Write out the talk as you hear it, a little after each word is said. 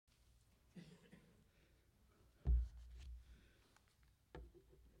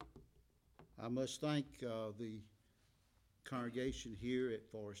I must thank the congregation here at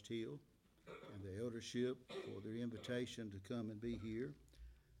Forest Hill and the eldership for their invitation to come and be here,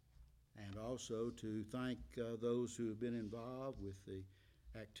 and also to thank those who have been involved with the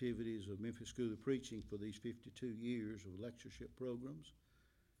activities of Memphis School of Preaching for these 52 years of lectureship programs.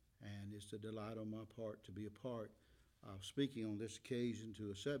 And it's a delight on my part to be a part of speaking on this occasion to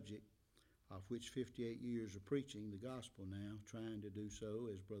a subject of which 58 years of preaching the gospel now, trying to do so,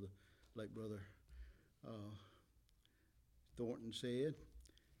 as late Brother Thornton said,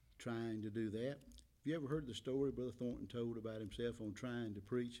 trying to do that. Have you ever heard the story Brother Thornton told about himself on trying to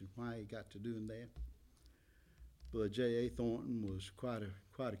preach and why he got to doing that? Brother J.A. Thornton was quite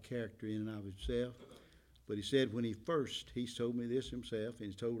a character in and of himself. But he said when he's told me this himself, and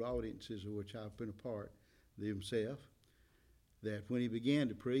he's told audiences of which I've been a part himself, that when he began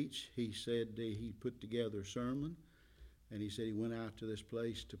to preach, he said he put together a sermon, and he said he went out to this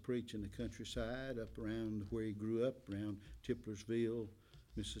place to preach in the countryside up around where he grew up, around Tiplersville,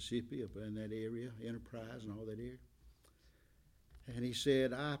 Mississippi, up in that area, Enterprise and all that area. And he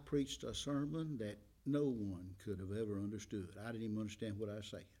said, I preached a sermon that no one could have ever understood. I didn't even understand what I was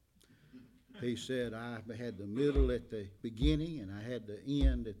saying. He said, I had the middle at the beginning, and I had the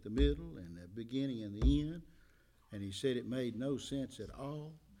end at the middle, and the beginning and the end. And he said it made no sense at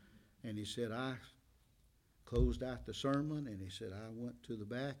all. And he said, I closed out the sermon, and he said, I went to the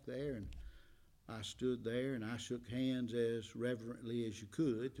back there, and I stood there, and I shook hands as reverently as you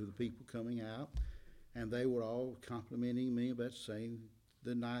could to the people coming out. And they were all complimenting me about saying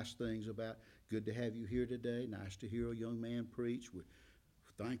the nice things about, good to have you here today, nice to hear a young man preach. We're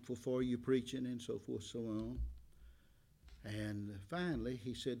thankful for you preaching, and so forth, so on. And finally,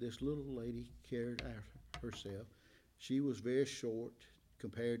 he said this little lady carried out herself. She was very short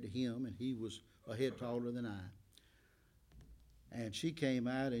compared to him, and he was a head taller than I. And she came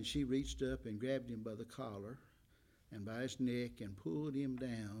out, and she reached up and grabbed him by the collar and by his neck and pulled him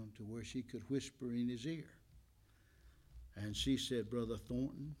down to where she could whisper in his ear. And she said, Brother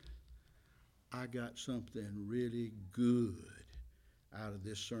Thornton, I got something really good out of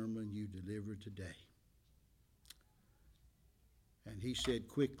this sermon you delivered today. And he said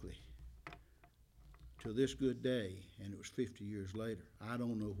quickly, till this good day, and it was 50 years later, I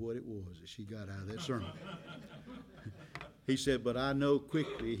don't know what it was that she got out of that sermon. He said, but I know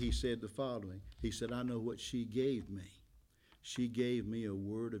quickly, he said the following. He said, I know what she gave me. She gave me a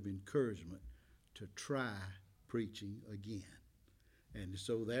word of encouragement to try preaching again. And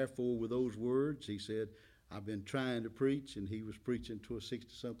so therefore, with those words, he said, I've been trying to preach, and he was preaching to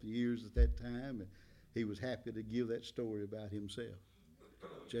 60-something years at that time, and he was happy to give that story about himself.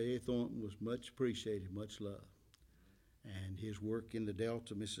 J.A. Thornton was much appreciated, much loved. And his work in the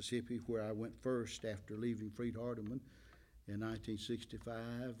Delta, Mississippi, where I went first after leaving Freed Hardeman in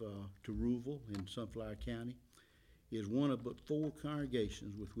 1965 to Rouville in Sunflower County, is one of but 4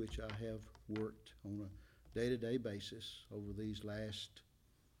 congregations with which I have worked on a day-to-day basis over these last,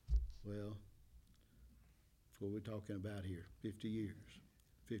 well, what we're talking about here, 50 years,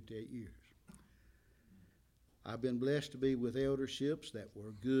 58 years. I've been blessed to be with elderships that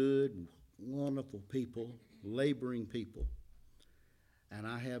were good, wonderful people, laboring people. And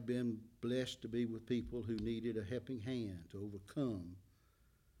I have been blessed to be with people who needed a helping hand to overcome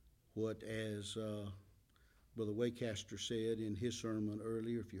what, as Brother Waycaster said in his sermon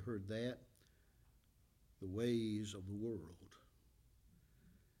earlier, if you heard that, the ways of the world.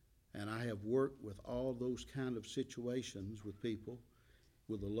 And I have worked with all those kind of situations with people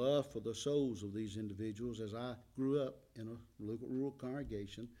with a love for the souls of these individuals as I grew up in a local rural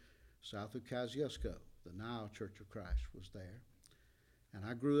congregation south of Kosciuszko. The Nile Church of Christ was there. And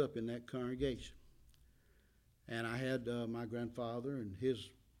I grew up in that congregation. And I had my grandfather and his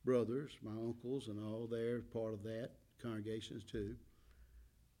brothers, my uncles and all there, part of that, congregations too.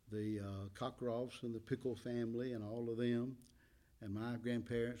 The Cockcrofts and the Pickle family and all of them. And my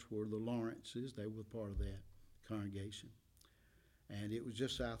grandparents were the Lawrences. They were part of that congregation. And it was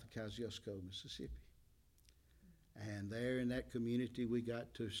just south of Kosciuszko, Mississippi. And there in that community, we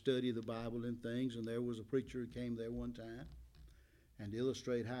got to study the Bible and things. And there was a preacher who came there one time and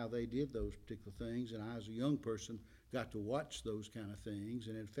illustrate how they did those particular things. And I, as a young person, got to watch those kind of things.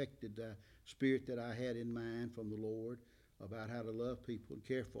 And it affected the spirit that I had in mind from the Lord about how to love people and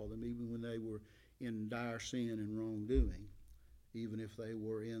care for them, even when they were in dire sin and wrongdoing, even if they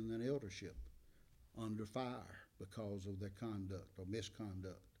were in an eldership under fire because of their conduct or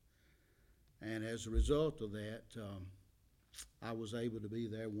misconduct. And as a result of that, I was able to be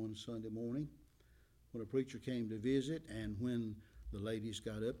there one Sunday morning when a preacher came to visit, and when the ladies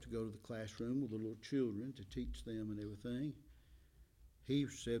got up to go to the classroom with the little children to teach them and everything, he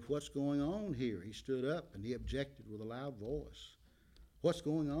said, "What's going on here?" He stood up and he objected with a loud voice. "What's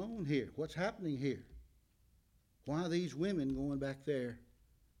going on here? What's happening here? Why are these women going back there?"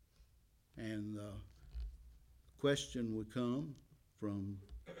 And the question would come from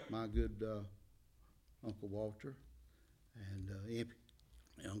my good Uncle Walter and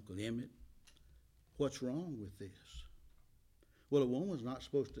Uncle Emmett. "What's wrong with this?" Well, a woman's not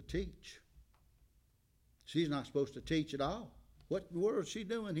supposed to teach. She's not supposed to teach at all. What in the world is she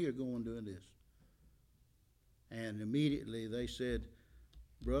doing here doing this? And immediately they said,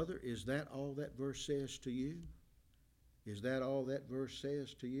 "Brother, is that all that verse says to you? Is that all that verse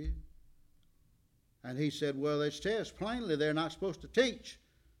says to you?" And he said, "Well, it says plainly they're not supposed to teach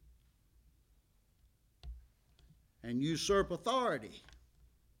and usurp authority."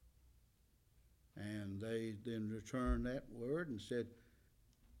 And they then returned that word and said,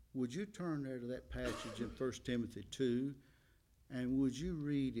 "Would you turn there to that passage in 1 Timothy 2, and would you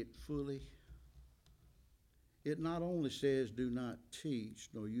read it fully?" It not only says do not teach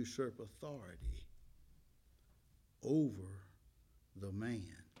nor usurp authority over the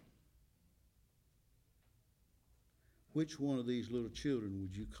man. Which one of these little children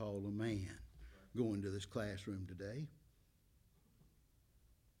would you call a man going to this classroom today?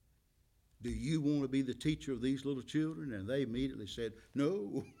 Do you want to be the teacher of these little children? And they immediately said,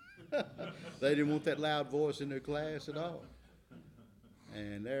 no. They didn't want that loud voice in their class at all.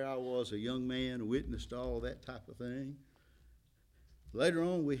 And there I was, a young man, witnessed all that type of thing. Later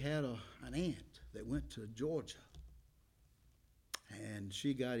on, we had an aunt that went to Georgia. And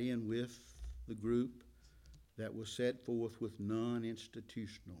she got in with the group that was set forth with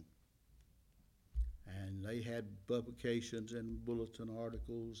non-institutional. And they had publications and bulletin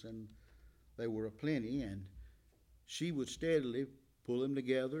articles, and they were aplenty. And she would steadily pull them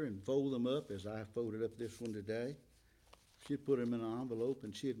together and fold them up as I folded up this one today. She'd put them in an envelope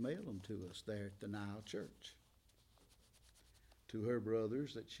and she'd mail them to us there at the Nile Church. To her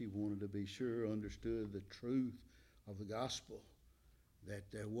brothers that she wanted to be sure understood the truth of the gospel, that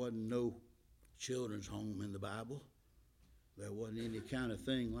there wasn't no children's home in the Bible. There wasn't any kind of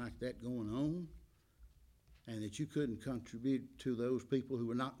thing like that going on. And that you couldn't contribute to those people who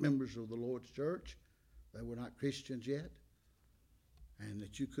were not members of the Lord's church. They were not Christians yet. And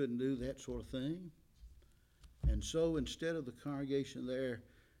that you couldn't do that sort of thing. And so instead of the congregation there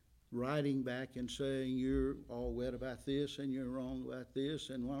writing back and saying, you're all wet about this and you're wrong about this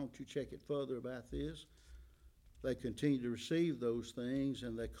and why don't you check it further about this, they continued to receive those things,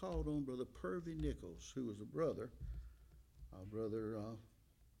 and they called on Brother Purvey Nichols, who was a brother, Brother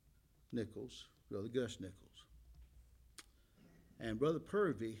Nichols, Brother Gus Nichols. And Brother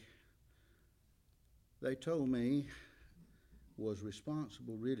Purvey, they told me, was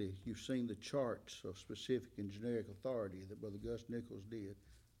responsible, really. You've seen the charts of specific and generic authority that Brother Gus Nichols did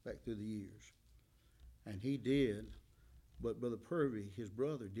back through the years. And he did, but Brother Purvey, his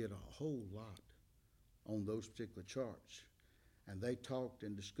brother, did a whole lot on those particular charts. And they talked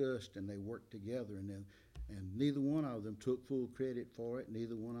and discussed and they worked together, and neither one of them took full credit for it,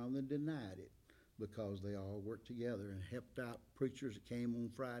 neither one of them denied it, because they all worked together and helped out preachers that came on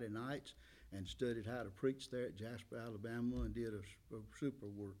Friday nights and studied how to preach there at Jasper, Alabama, and did a super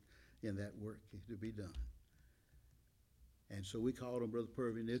work in that work to be done. And so we called on Brother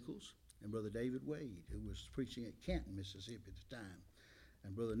Purvey Nichols and Brother David Wade, who was preaching at Canton, Mississippi at the time.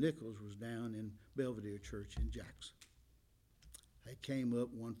 And Brother Nichols was down in Belvedere Church in Jackson. They came up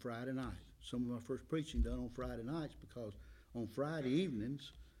one Friday night. Some of my first preaching done on Friday nights, because on Friday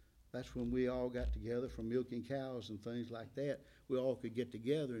evenings, that's when we all got together from milking cows and things like that. We all could get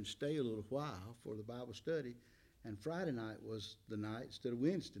together and stay a little while for the Bible study. And Friday night was the night instead of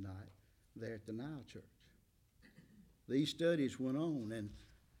Wednesday night there at the Nile Church. These studies went on, and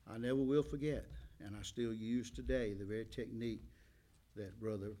I never will forget, and I still use today the very technique that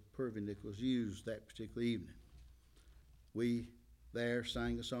Brother Purvey Nichols used that particular evening. We there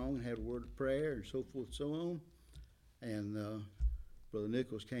sang a song and had a word of prayer and so forth and so on. And Brother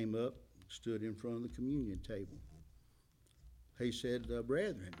Nichols came up, stood in front of the communion table. He said,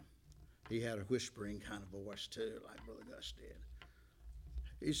 brethren, he had a whispering kind of voice too, like Brother Gus did.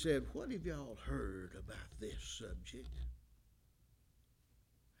 He said, what have y'all heard about this subject?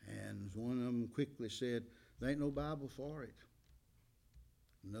 And one of them quickly said, there ain't no Bible for it.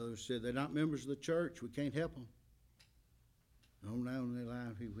 Another said, they're not members of the church, we can't help them. And on down the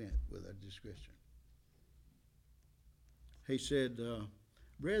line he went with a description. He said,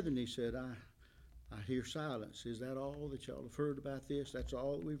 brethren, he said, I hear silence. Is that all that y'all have heard about this? That's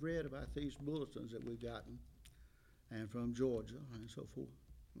all that we've read about these bulletins that we've gotten, and from Georgia and so forth.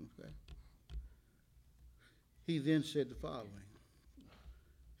 Okay. He then said the following.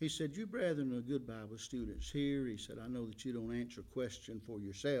 He said, you brethren are good Bible students here. He said, I know that you don't answer a question for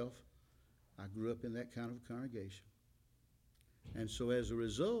yourself. I grew up in that kind of a congregation. And so as a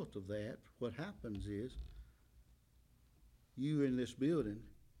result of that, what happens is, you in this building,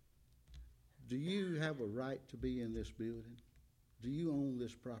 do you have a right to be in this building? Do you own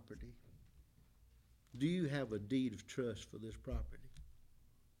this property? Do you have a deed of trust for this property?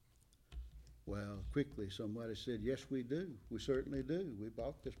 Well, quickly somebody said, yes, we do. We certainly do. We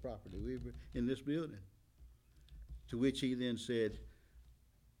bought this property. We were in this building. To which he then said,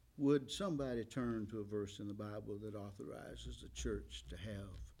 would somebody turn to a verse in the Bible that authorizes the church to have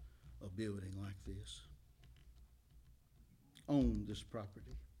a building like this? Own this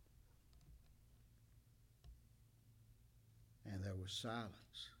property? And there was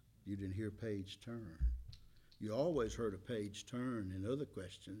silence. You didn't hear a page turn. You always heard a page turn in other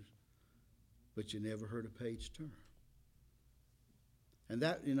questions, but you never heard a page turn. And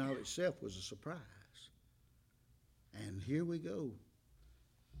that in and of itself was a surprise. And here we go.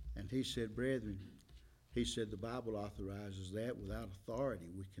 And he said, brethren, he said the Bible authorizes that. Without authority,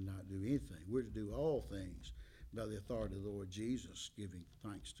 we cannot do anything. We're to do all things by the authority of the Lord Jesus, giving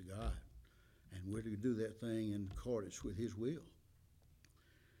thanks to God. And we're to do that thing in accordance with his will.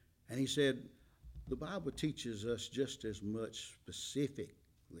 And he said, the Bible teaches us just as much specifically.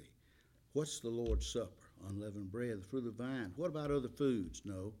 What's the Lord's Supper? Unleavened bread, the fruit of the vine. What about other foods?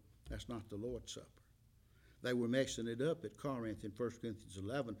 No, that's not the Lord's Supper. They were mixing it up at Corinth in 1 Corinthians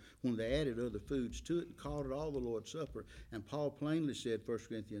 11 when they added other foods to it and called it all the Lord's Supper. And Paul plainly said, 1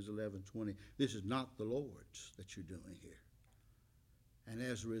 Corinthians 11:20, this is not the Lord's that you're doing here. And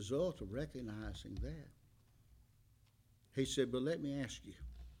as a result of recognizing that, he said, but let me ask you,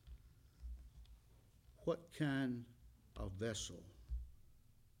 what kind of vessel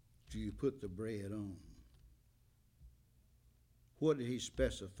do you put the bread on? What did he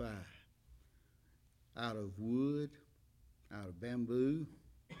specify? Out of wood, out of bamboo,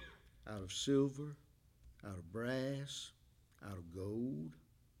 out of silver, out of brass, out of gold?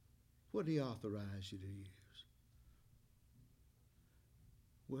 What did he authorize you to use?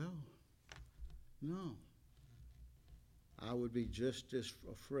 Well, no. I would be just as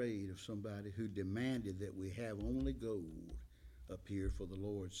afraid of somebody who demanded that we have only gold up here for the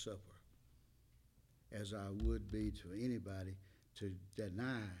Lord's Supper as I would be to anybody to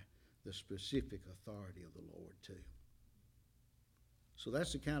deny the specific authority of the Lord too. So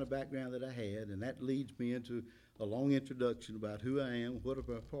that's the kind of background that I had, and that leads me into a long introduction about who I am, what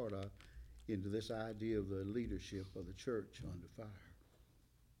I'm a part of, into this idea of the leadership of the church under fire.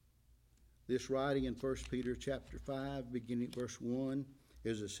 This writing in 1 Peter chapter 5, beginning at verse 1,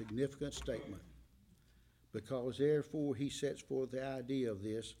 is a significant statement, because therefore he sets forth the idea of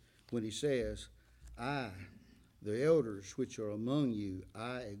this when he says, I, the elders which are among you,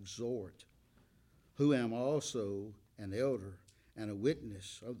 I exhort, who am also an elder and a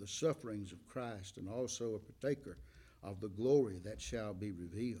witness of the sufferings of Christ, and also a partaker of the glory that shall be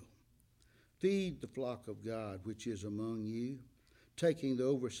revealed. Feed the flock of God which is among you, taking the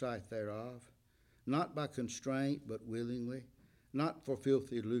oversight thereof, not by constraint, but willingly, not for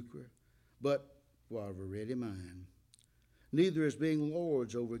filthy lucre, but for a ready mind, neither as being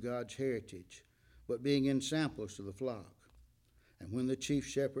lords over God's heritage, but being ensamples to the flock. And when the chief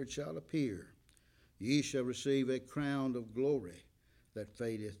shepherd shall appear, ye shall receive a crown of glory that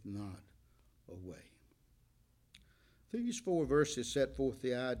fadeth not away. These 4 verses set forth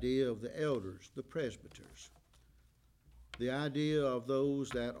the idea of the elders, the presbyters, the idea of those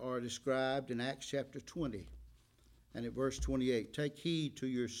that are described in Acts chapter 20 and at verse 28. Take heed to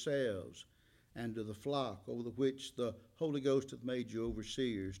yourselves and to the flock over which the Holy Ghost hath made you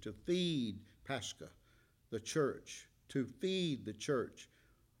overseers, to feed Pascha, the church, to feed the church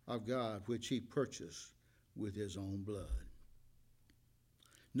of God, which he purchased with his own blood.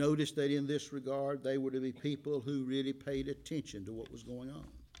 Notice that in this regard, they were to be people who really paid attention to what was going on.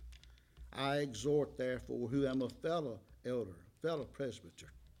 I exhort, therefore, who am a fellow elder, fellow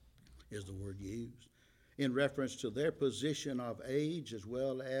presbyter, is the word used, in reference to their position of age as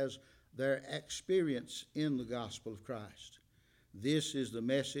well as their experience in the gospel of Christ. This is the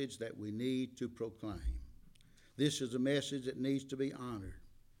message that we need to proclaim. This is a message that needs to be honored.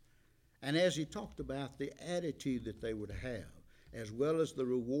 And as he talked about the attitude that they were to have, as well as the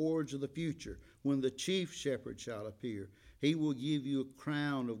rewards of the future, when the chief shepherd shall appear, he will give you a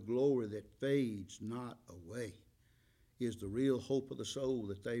crown of glory that fades not away, is the real hope of the soul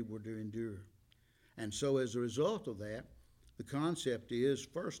that they were to endure. And so as a result of that, the concept is,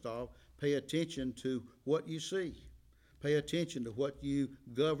 first off, pay attention to what you see. Pay attention to what you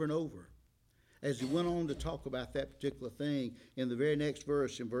govern over. as he went on to talk about that particular thing in the very next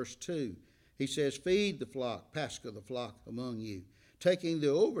verse, in verse 2, he says, feed the flock, pasture the flock among you, taking the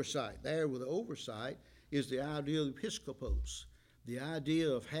oversight. There with the oversight is the idea of episcopos, the idea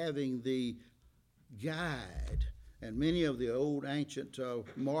of having the guide. And many of the old ancient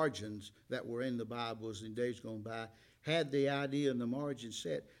margins that were in the Bibles in days gone by had the idea in the margin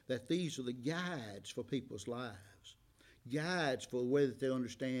set that these are the guides for people's lives, guides for the way that they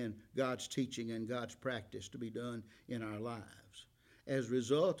understand God's teaching and God's practice to be done in our lives. As a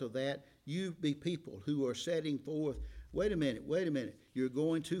result of that, you be people who are setting forth, wait a minute, you're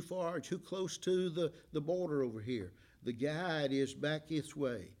going too far, too close to the border over here. The guide is back this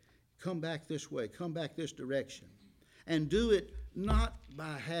way. Come back this way, come back this direction. And do it not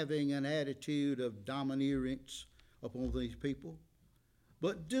by having an attitude of domineerance upon these people,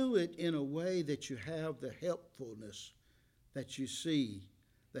 but do it in a way that you have the helpfulness that you see,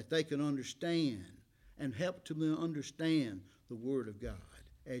 that they can understand, and help to understand the Word of God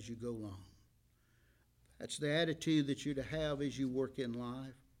as you go along. That's the attitude that you're to have as you work in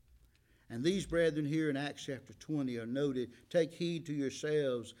life. And these brethren here in Acts chapter 20 are noted, take heed to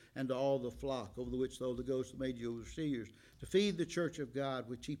yourselves and to all the flock over which the Holy Ghost made you overseers, to feed the church of God,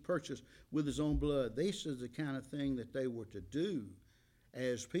 which he purchased with his own blood. This is the kind of thing that they were to do,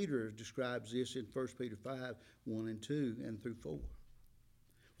 as Peter describes this in 1 Peter 5, 1 and 2 and through 4.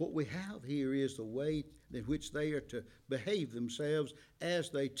 What we have here is the way in which they are to behave themselves as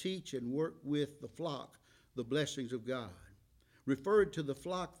they teach and work with the flock, the blessings of God. Referred to the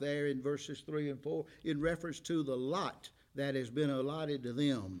flock there in verses 3 and 4 in reference to the lot that has been allotted to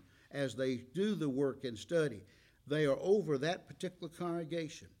them as they do the work and study. They are over that particular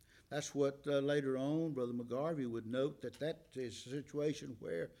congregation. That's what later on Brother McGarvey would note, that is a situation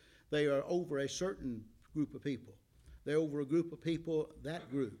where they are over a certain group of people. They're over a group of people, that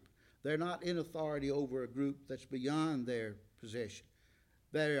group. They're not in authority over a group that's beyond their possession.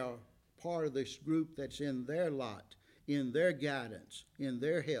 They are part of this group that's in their lot, in their guidance, in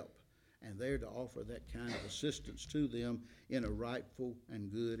their help, and they're to offer that kind of assistance to them in a rightful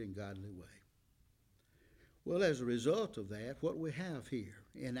and good and godly way. Well, as a result of that, what we have here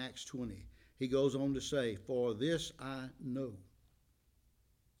in Acts 20, he goes on to say, for this I know,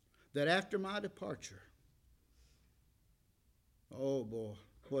 that after my departure, oh boy,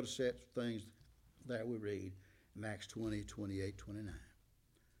 what a set of things that we read in Acts 20, 28, 29.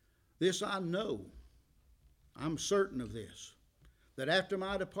 This I know, I'm certain of this, that after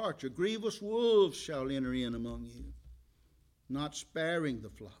my departure, grievous wolves shall enter in among you, not sparing the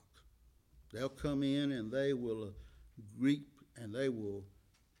flock. They'll come in and they will reap and they will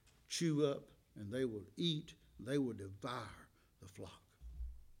chew up and they will eat, and they will devour the flock.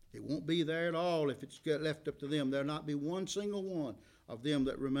 It won't be there at all if it's left up to them. There'll not be one single one of them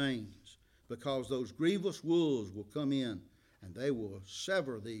that remains, because those grievous wolves will come in and they will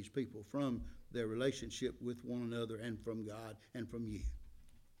sever these people from their relationship with one another and from God and from you.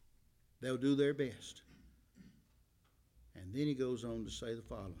 They'll do their best. And then he goes on to say the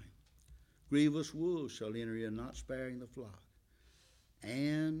following. Grievous wolves shall enter in, not sparing the flock.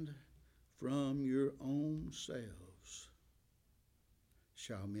 And from your own selves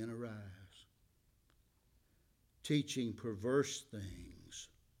shall men arise, teaching perverse things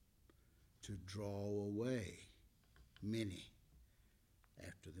to draw away many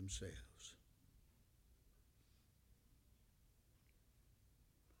after themselves.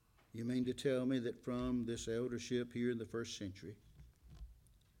 You mean to tell me that from this eldership here in the first century,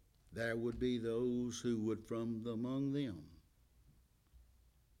 there would be those who would from among them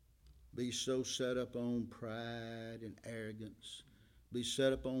be so set up on pride and arrogance, be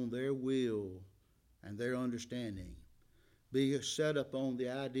set up on their will and their understanding, be set up on the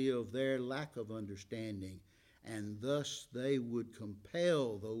idea of their lack of understanding, and thus they would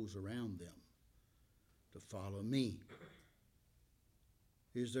compel those around them to follow me?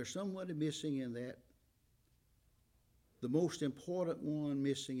 Is there somebody missing in that? The most important one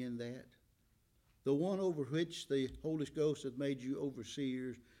missing in that? The one over which the Holy Ghost has made you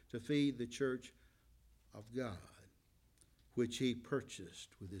overseers to feed the church of God, which he purchased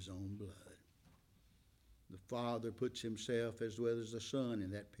with his own blood. The Father puts himself as well as the Son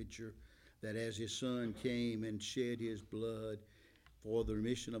in that picture, that as his Son came and shed his blood for the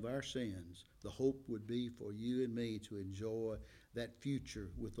remission of our sins, the hope would be for you and me to enjoy that future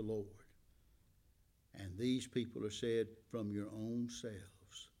with the Lord. And these people are said, from your own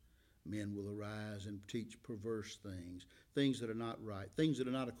selves, men will arise and teach perverse things, things that are not right, things that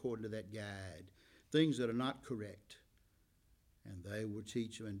are not according to that guide, things that are not correct. And they will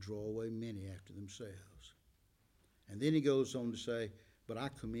teach them and draw away many after themselves. And then he goes on to say, But I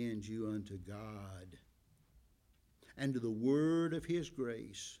commend you unto God and to the word of his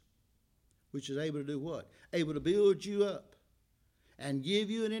grace, which is able to do what? Able to build you up and give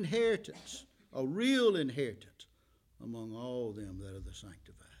you an inheritance, a real inheritance, among all them that are the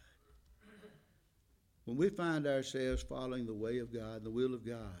sanctified. When we find ourselves following the way of God, the will of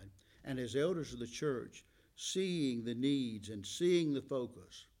God, and as elders of the church, seeing the needs and seeing the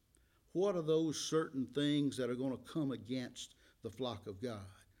focus, what are those certain things that are going to come against the flock of God?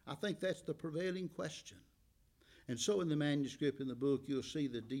 I think that's the prevailing question. And so in the manuscript in the book, you'll see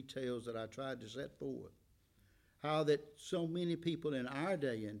the details that I tried to set forth. How that so many people in our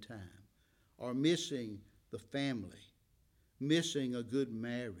day and time are missing the family, missing a good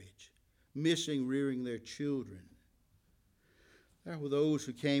marriage, missing rearing their children. There were those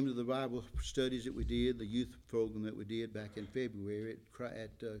who came to the Bible studies that we did, the youth program that we did back in February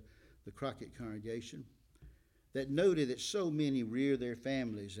at the Crockett congregation, that noted that so many rear their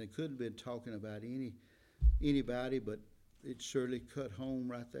families, and couldn't have been talking about anybody, but it certainly cut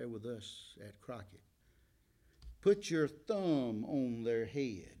home right there with us at Crockett. Put your thumb on their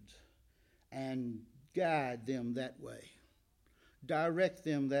heads and guide them that way. Direct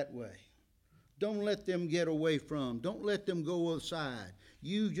them that way. Don't let them get away from. Don't let them go aside.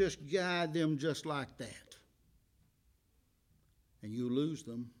 You just guide them just like that. And you lose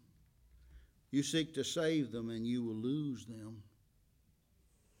them. You seek to save them and you will lose them.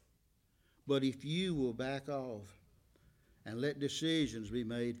 But if you will back off and let decisions be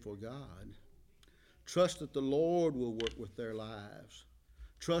made for God, trust that the Lord will work with their lives.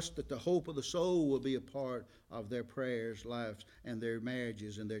 Trust that the hope of the soul will be a part of their prayers, lives, and their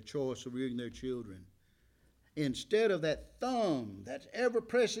marriages and their choice of rearing their children. Instead of that thumb that's ever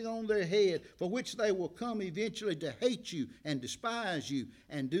pressing on their head, for which they will come eventually to hate you and despise you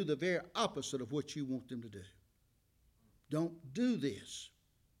and do the very opposite of what you want them to do. Don't do this,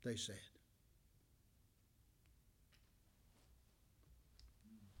 they said.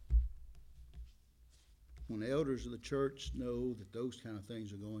 When elders of the church know that those kind of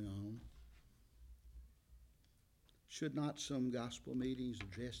things are going on, should not some gospel meetings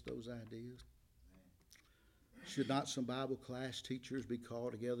address those ideas? Should not some Bible class teachers be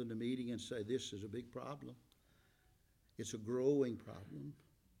called together in a meeting and say, this is a big problem? It's a growing problem.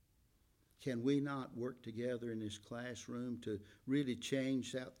 Can we not work together in this classroom to really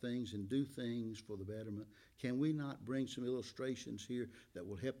change out things and do things for the betterment? Can we not bring some illustrations here that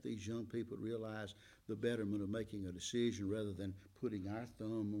will help these young people realize the betterment of making a decision rather than putting our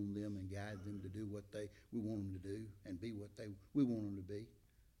thumb on them and guide them to do what we want them to do and be what we want them to be,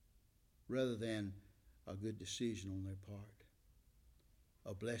 rather than a good decision on their part,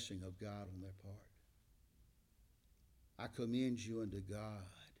 a blessing of God on their part? I commend you unto God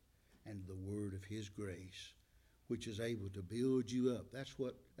and the word of his grace, which is able to build you up. That's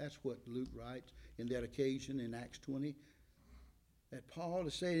what Luke writes in that occasion in Acts 20, that Paul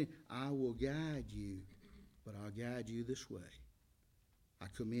is saying, I will guide you, but I'll guide you this way. I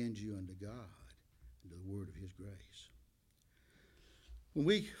commend you unto God and to the word of his grace. When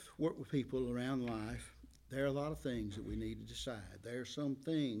we work with people around life, there are a lot of things that we need to decide. There are some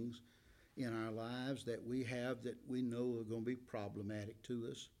things in our lives that we have that we know are going to be problematic to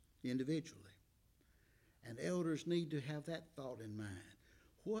us individually. And elders need to have that thought in mind.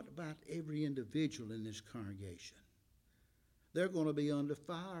 What about every individual in this congregation? They're going to be under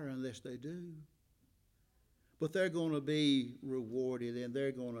fire unless they do. But they're going to be rewarded, and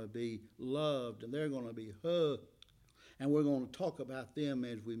they're going to be loved, and they're going to be hugged. And we're going to talk about them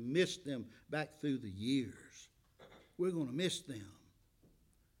as we miss them back through the years. We're going to miss them.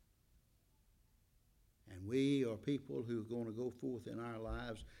 And we are people who are going to go forth in our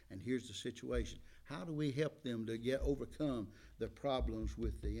lives, and here's the situation. How do we help them to overcome their problems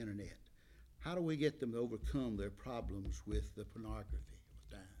with the internet? How do we get them to overcome their problems with the pornography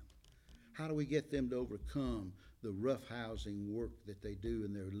of time? How do we get them to overcome the roughhousing work that they do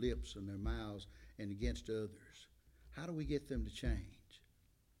in their lips and their mouths and against others? How do we get them to change?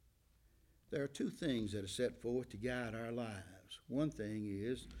 There are two things that are set forth to guide our lives. One thing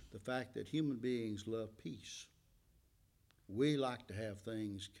is the fact that human beings love peace. We like to have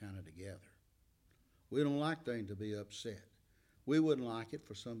things kind of together. We don't like things to be upset. We wouldn't like it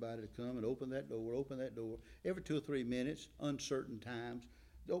for somebody to come and open that door, every 2 or 3 minutes, uncertain times.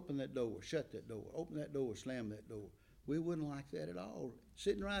 Open that door, shut that door, open that door, slam that door. We wouldn't like that at all.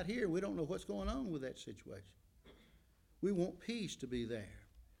 Sitting right here, we don't know what's going on with that situation. We want peace to be there.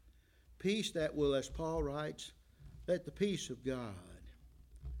 Peace that will, as Paul writes, let the peace of God.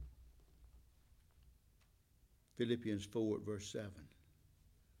 Philippians 4 verse 7.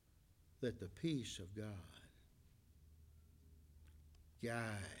 Let the peace of God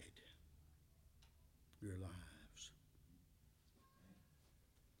guide your lives.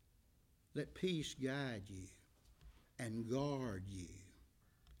 Let peace guide you and guard you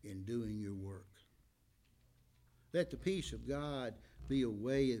in doing your work. Let the peace of God be a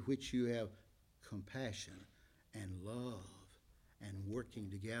way in which you have compassion and love and working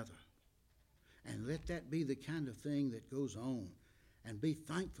together. And let that be the kind of thing that goes on. And be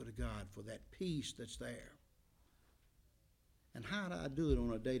thankful to God for that peace that's there. And how do I do it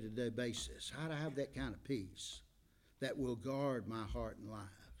on a day-to-day basis? How do I have that kind of peace that will guard my heart and life?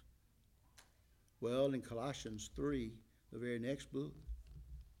 Well, in Colossians 3, the very next book,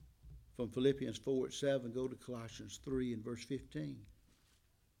 from Philippians 4:7, go to Colossians 3 and verse 15.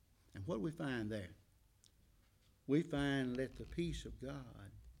 And what do we find there? We find, let the peace of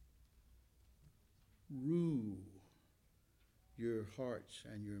God rule your hearts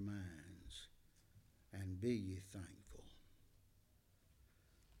and your minds, and be ye thankful.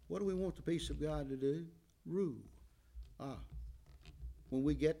 What do we want the peace of God to do? Rule. When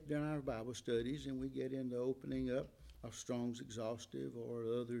we get in our Bible studies and we get into opening up of Strong's Exhaustive or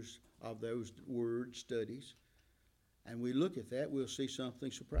others of those word studies, and we look at that, we'll see something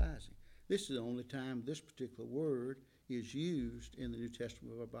surprising. This is the only time this particular word is used in the New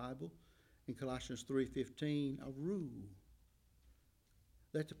Testament of our Bible, in Colossians 3:15, of rule.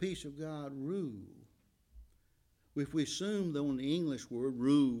 Let the peace of God rule. If we assume on the English word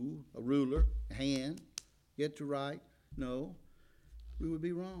rule, a ruler, a hand, get to right, no, we would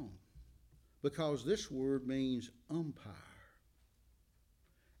be wrong. Because this word means umpire.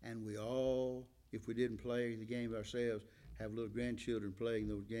 And we all, if we didn't play the game ourselves, have little grandchildren playing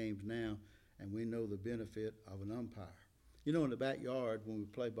those games now, and we know the benefit of an umpire. You know, in the backyard, when we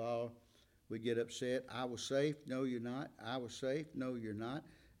play ball, we get upset. I was safe. No, you're not. I was safe. No, you're not.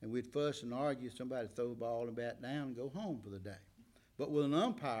 And we'd fuss and argue. Somebody throw the ball and bat down and go home for the day. But with an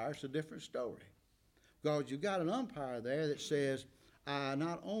umpire, it's a different story. Because you've got an umpire there that says, I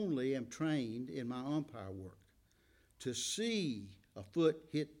not only am trained in my umpire work to see a foot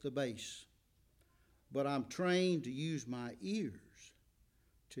hit the base, but I'm trained to use my ears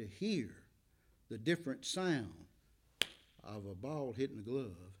to hear the different sound of a ball hitting a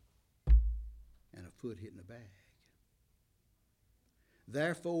glove and a foot hitting a bag.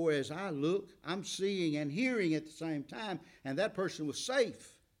 Therefore, as I look, I'm seeing and hearing at the same time, and that person was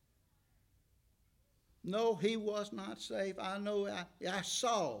safe. No, he was not safe. I know, I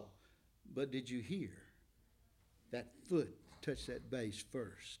saw, but did you hear? That foot touched that base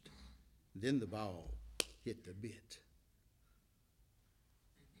first, then the ball hit the bit.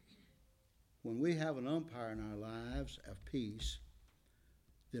 When we have an umpire in our lives of peace,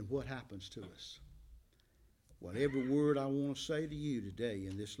 then what happens to us? Well, every word I want to say to you today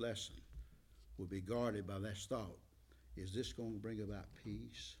in this lesson will be guarded by this thought. Is this going to bring about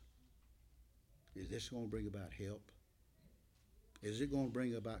peace? Is this going to bring about help? Is it going to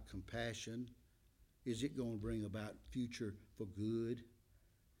bring about compassion? Is it going to bring about future for good?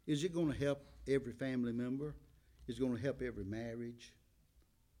 Is it going to help every family member? Is it going to help every marriage?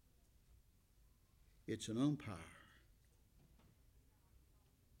 It's an umpire.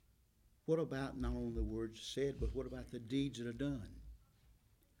 What about not only the words said, but what about the deeds that are done?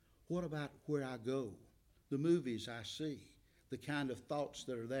 What about where I go, the movies I see, the kind of thoughts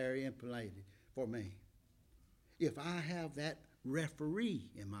that are there implanted for me? If I have that referee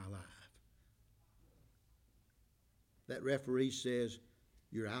in my life, that referee says,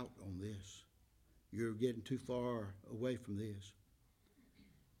 you're out on this. You're getting too far away from this.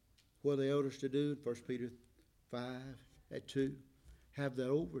 What are the elders to do? 1 Peter 5:2, have that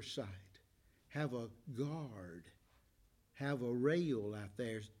oversight. Have a guard. Have a rail out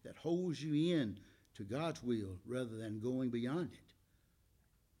there that holds you in to God's will rather than going beyond it.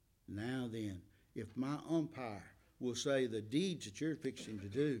 Now then, if my umpire will say the deeds that you're fixing to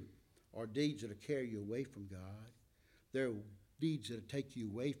do are deeds that will carry you away from God, they're deeds that will take you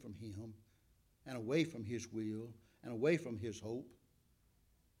away from Him and away from His will and away from His hope,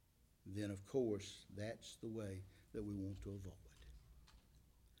 then of course that's the way that we want to avoid.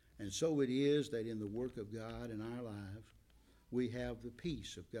 And so it is that in the work of God in our lives, we have the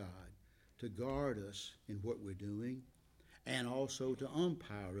peace of God to guard us in what we're doing and also to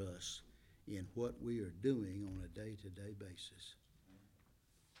umpire us in what we are doing on a day-to-day basis.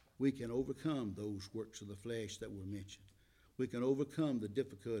 We can overcome those works of the flesh that were mentioned. We can overcome the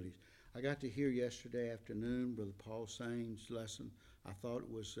difficulties. I got to hear yesterday afternoon Brother Paul Sain's lesson. I thought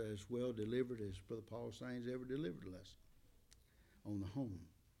it was as well delivered as Brother Paul Sain's ever delivered a lesson on the home,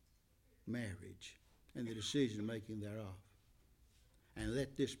 marriage, and the decision-making thereof. And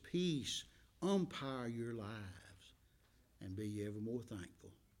let this peace umpire your lives and be ye ever more thankful.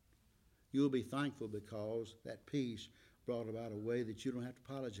 You'll be thankful because that peace brought about a way that you don't have to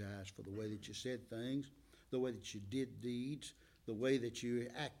apologize for the way that you said things, the way that you did deeds, the way that you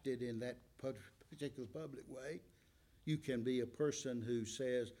acted in that particular public way. You can be a person who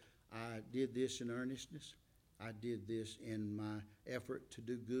says, I did this in earnestness. I did this in my effort to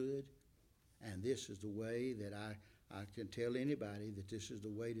do good. And this is the way that I can tell anybody that this is the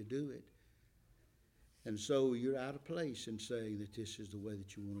way to do it. And so you're out of place in saying that this is the way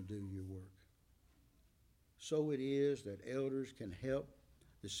that you want to do your work. So it is that elders can help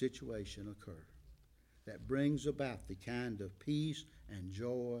the situation occur that brings about the kind of peace and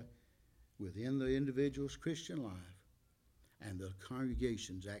joy within the individual's Christian life and the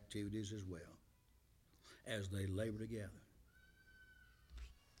congregation's activities as well as they labor together.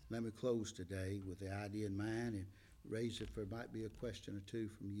 Let me close today with the idea in mind and raise if there might be a question or two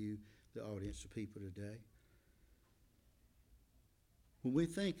from you, the audience of people today. When we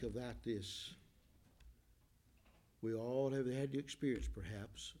think about this, we all have had the experience,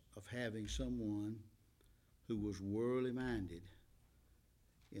 perhaps, of having someone who was worldly minded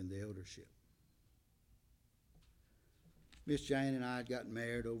in the eldership. Miss Jane and I had gotten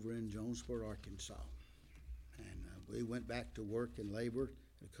married over in Jonesboro, Arkansas. And we went back to work and labor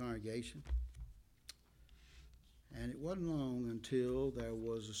at a congregation. And it wasn't long until there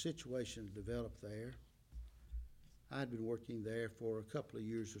was a situation developed there. I'd been working there for a couple of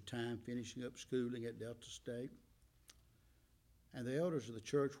years of time, finishing up schooling at Delta State. And the elders of the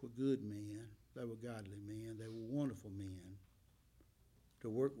church were good men. They were godly men. They were wonderful men to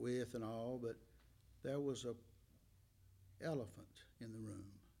work with and all, but there was a elephant in the room.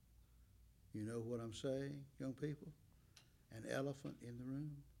 You know what I'm saying, young people? An elephant in the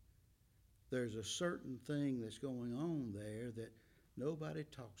room. There's a certain thing that's going on there that nobody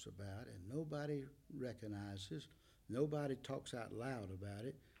talks about and nobody recognizes. Nobody talks out loud about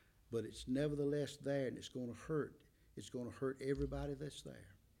it, but it's nevertheless there, and it's going to hurt. It's going to hurt everybody that's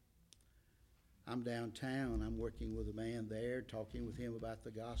there. I'm downtown. I'm working with a man there, talking with him about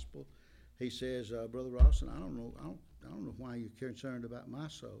the gospel. He says, Brother Rawson, I don't know why you're concerned about my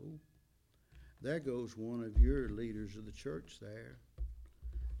soul. There goes one of your leaders of the church there.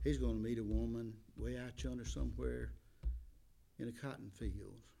 He's going to meet a woman way out yonder somewhere in a cotton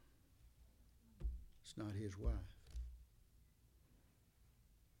field. It's not his wife.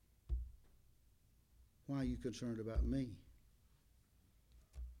 Why are you concerned about me?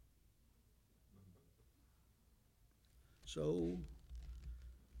 So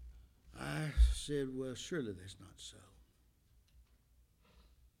I said, well, surely that's not so.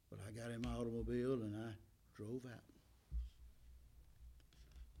 But I got in my automobile and I drove out.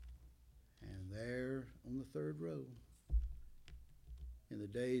 And there on the third row, in the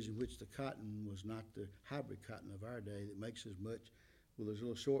days in which the cotton was not the hybrid cotton of our day that makes as much, well, it was a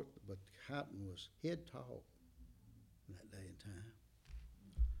little short, but the cotton was head tall in that day and time.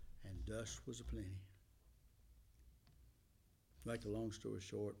 And dust was aplenty. To make a long story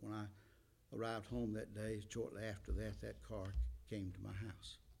short, when I arrived home that day, shortly after that, that car came to my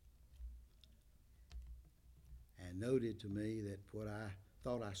house and noted to me that what I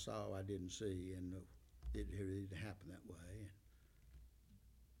thought I saw, I didn't see, and it really didn't happen that way.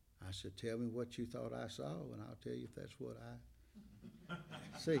 And I said, tell me what you thought I saw, and I'll tell you if that's what I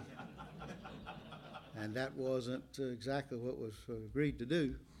see. And that wasn't exactly what was agreed to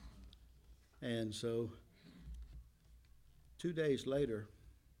do. And so 2 days later,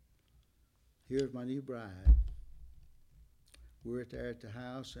 here's my new bride. We're there at the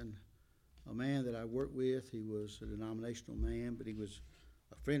house, and a man that I worked with, he was a denominational man, but he was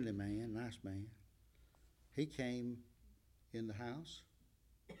a friendly man, nice man. He came in the house,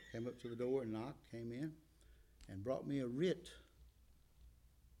 came up to the door and knocked, came in, and brought me a writ.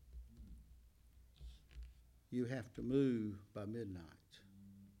 You have to move by midnight.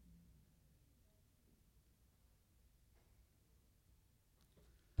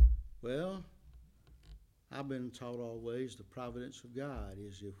 Well, I've been taught always the providence of God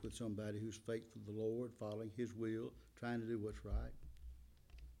is if with somebody who's faithful to the Lord, following His will, trying to do what's right.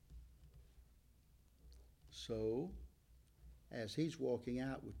 So, as he's walking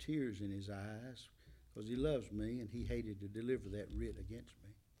out with tears in his eyes, because he loves me and he hated to deliver that writ against me,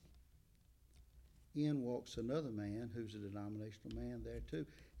 in walks another man who's a denominational man there too.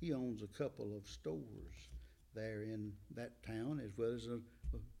 He owns a couple of stores there in that town as well as a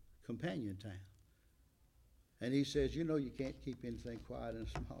companion town. And he says, you know, you can't keep anything quiet in a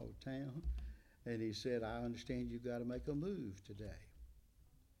small town. And he said, I understand you've got to make a move today.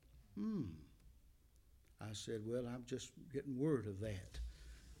 I said, well, I'm just getting word of that.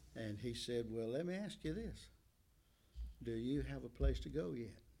 And he said, well, let me ask you this. do you have a place to go yet?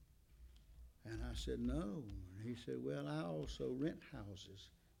 And I said, no. And he said, well, I also rent houses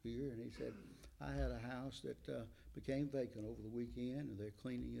here. And he said, I had a house that became vacant over the weekend, and they're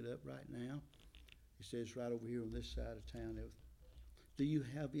cleaning it up right now. He says, it's right over here on this side of town. Do you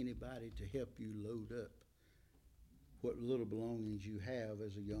have anybody to help you load up what little belongings you have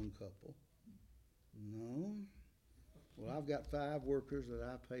as a young couple? No. Well, I've got 5 workers that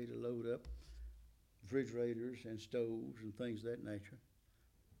I pay to load up refrigerators and stoves and things of that nature.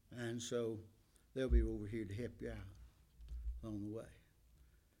 And so they'll be over here to help you out along the way.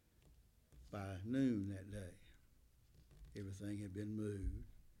 By noon that day, everything had been moved.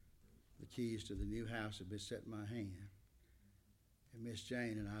 The keys to the new house had been set in my hand. And Miss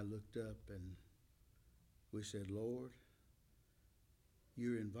Jane and I looked up and we said, Lord,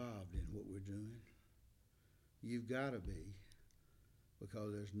 you're involved in what we're doing. You've got to be,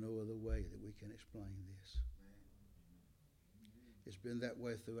 because there's no other way that we can explain this. It's been that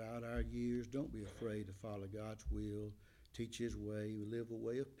way throughout our years. Don't be afraid to follow God's will, teach His way, live a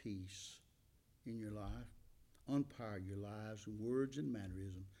way of peace in your life. Umpire your lives in words and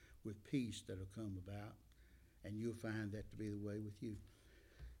mannerism with peace that will come about, and you'll find that to be the way with you.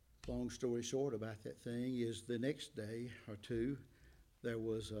 Long story short about that thing is the next day or two, there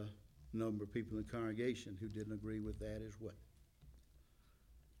was a number of people in the congregation who didn't agree with that as well.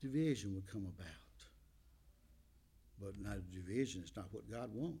 Division would come about. But not a division, it's not what God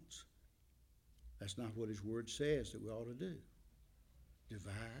wants. That's not what His Word says that we ought to do.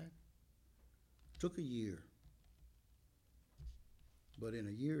 Divide. Took a year. But in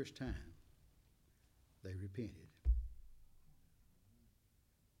a year's time, they repented.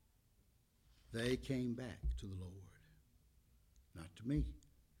 They came back to the Lord. Not to me.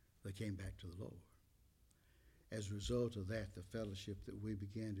 They came back to the Lord. As a result of that, the fellowship that we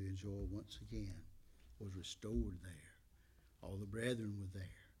began to enjoy once again was restored there. All the brethren were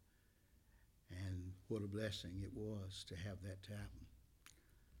there. And what a blessing it was to have that to happen.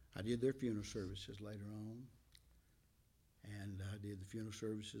 I did their funeral services later on. And I did the funeral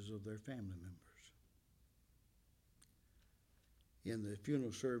services of their family members. In the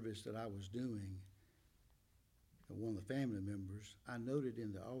funeral service that I was doing, one of the family members, I noted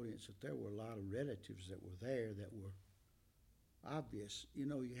in the audience that there were a lot of relatives that were there that were obvious. You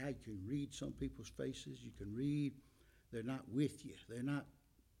know, you can read some people's faces. You can read they're not with you.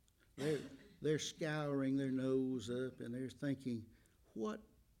 They're scouring their nose up and they're thinking, why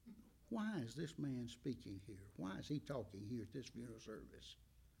is this man speaking here? Why is he talking here at this funeral service?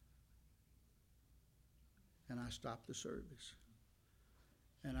 And I stopped the service.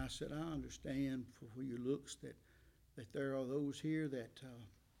 And I said, I understand for your looks that there are those here that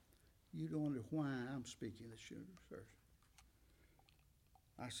you don't wonder why I'm speaking this funeral service.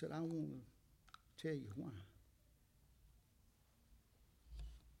 I said, I want to tell you why.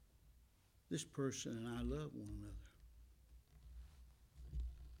 This person and I love one another.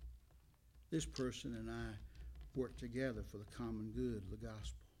 This person and I work together for the common good of the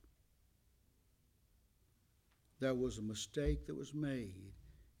gospel. There was a mistake that was made.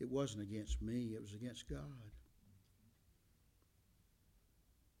 It wasn't against me, it was against God.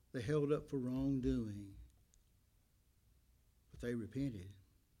 They held up for wrongdoing, but they repented,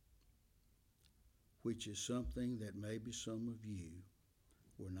 which is something that maybe some of you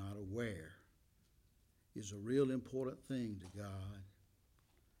were not aware is a real important thing to God.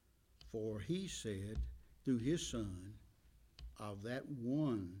 For He said through His Son, of that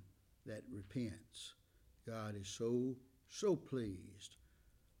one that repents, God is so pleased,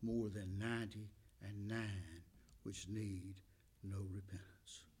 more than 99 which need no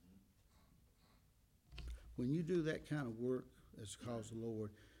repentance. When you do that kind of work as calls the Lord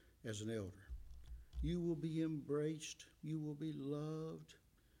as an elder, you will be embraced, you will be loved,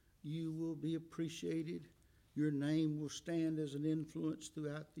 you will be appreciated. Your name will stand as an influence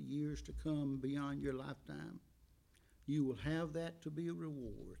throughout the years to come beyond your lifetime. You will have that to be a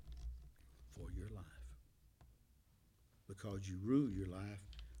reward for your life because you rule your life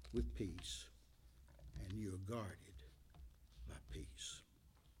with peace and you're guarded by peace.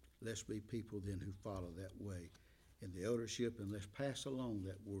 Let's be people then who follow that way in the eldership, and let's pass along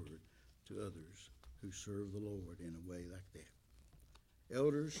that word to others who serve the Lord in a way like that.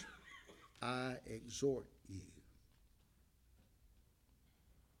 Elders, I exhort you.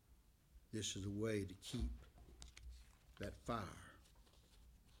 This is a way to keep that fire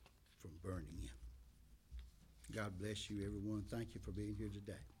from burning you. God bless you, everyone. Thank you for being here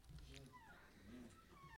today.